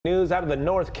News out of the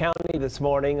North County this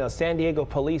morning. A San Diego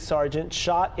police sergeant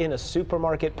shot in a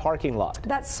supermarket parking lot.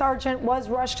 That sergeant was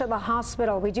rushed to the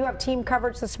hospital. We do have team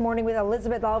coverage this morning with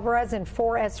Elizabeth Alvarez in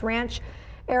 4S Ranch.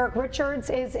 Eric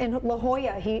Richards is in La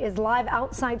Jolla. He is live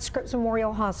outside Scripps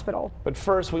Memorial Hospital. But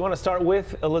first, we want to start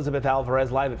with Elizabeth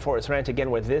Alvarez live at 4S Ranch again,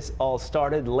 where this all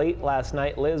started late last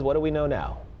night. Liz, what do we know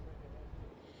now?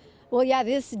 Well, yeah,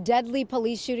 this deadly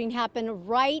police shooting happened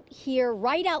right here,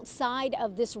 right outside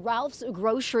of this Ralph's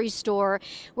grocery store.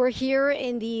 We're here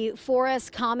in the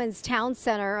Forest Commons Town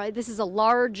Center. This is a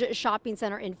large shopping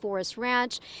center in Forest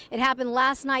Ranch. It happened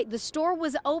last night. The store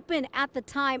was open at the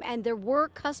time and there were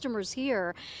customers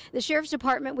here. The Sheriff's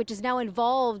Department, which is now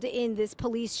involved in this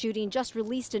police shooting, just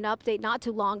released an update not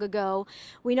too long ago.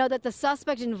 We know that the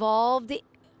suspect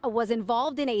was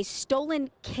involved in a stolen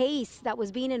case that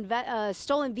was being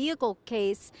stolen vehicle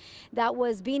case that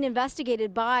was being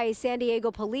investigated by San Diego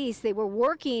police. They were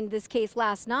working this case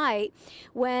last night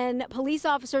when police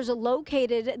officers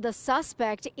located the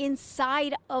suspect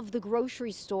inside of the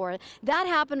grocery store. That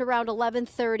happened around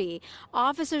 11:30.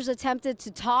 Officers attempted to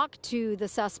talk to the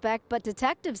suspect, but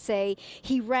detectives say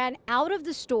he ran out of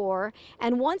the store,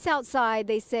 and once outside,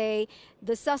 they say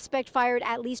the suspect fired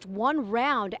at least one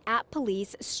round at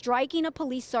police, striking a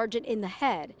police sergeant in the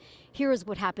head. Here is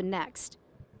what happened next.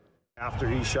 After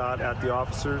he shot at the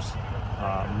officers,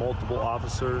 multiple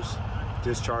officers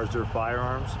discharged their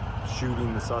firearms,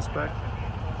 shooting the suspect.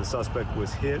 The suspect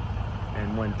was hit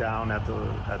and went down at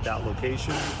that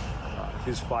location.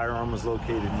 His firearm was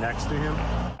located next to him.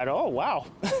 Oh, wow.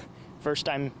 First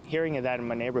time hearing of that in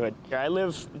my neighborhood. I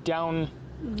live down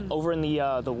over in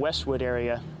the Westwood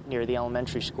area near the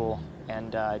elementary school,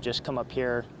 and just come up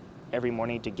here every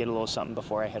morning to get a little something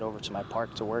before I head over to my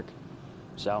park to work.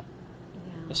 So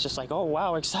it's just like, oh,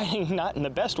 wow, exciting, not in the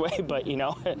best way, but you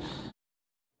know.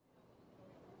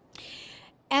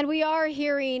 And we are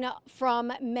hearing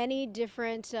from many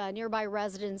different nearby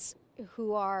residents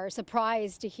who are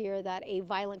surprised to hear that a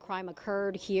violent crime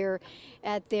occurred here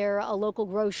at their local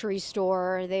grocery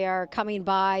store. They are coming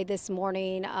by this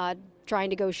morning trying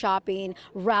to go shopping.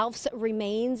 Ralph's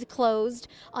remains closed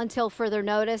until further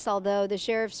notice, although the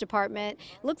Sheriff's Department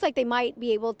looks like they might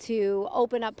be able to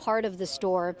open up part of the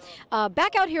store.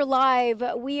 Back out here live,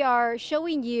 we are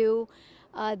showing you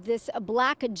this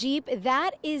black Jeep.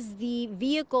 That is the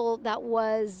vehicle that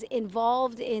was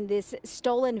involved in this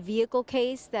stolen vehicle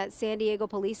case that San Diego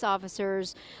police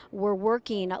officers were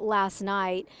working last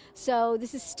night. So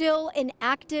this is still an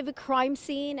active crime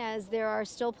scene, as there are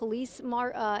still police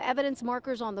evidence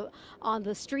markers on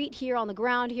the street here, on the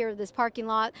ground here of this parking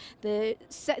lot.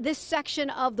 This section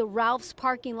of the Ralph's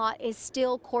parking lot is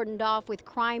still cordoned off with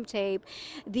crime tape.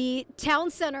 The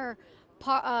town center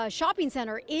shopping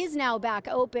center is now back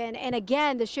open, and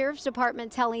again the Sheriff's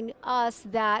Department telling us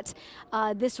that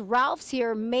this Ralph's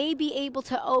here may be able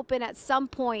to open at some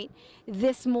point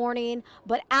this morning,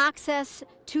 but access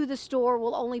to the store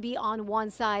will only be on one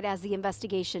side as the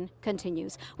investigation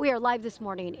continues. We are live this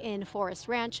morning in Forest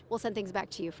Ranch. We'll send things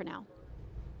back to you for now.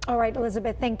 All right,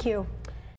 Elizabeth, thank you.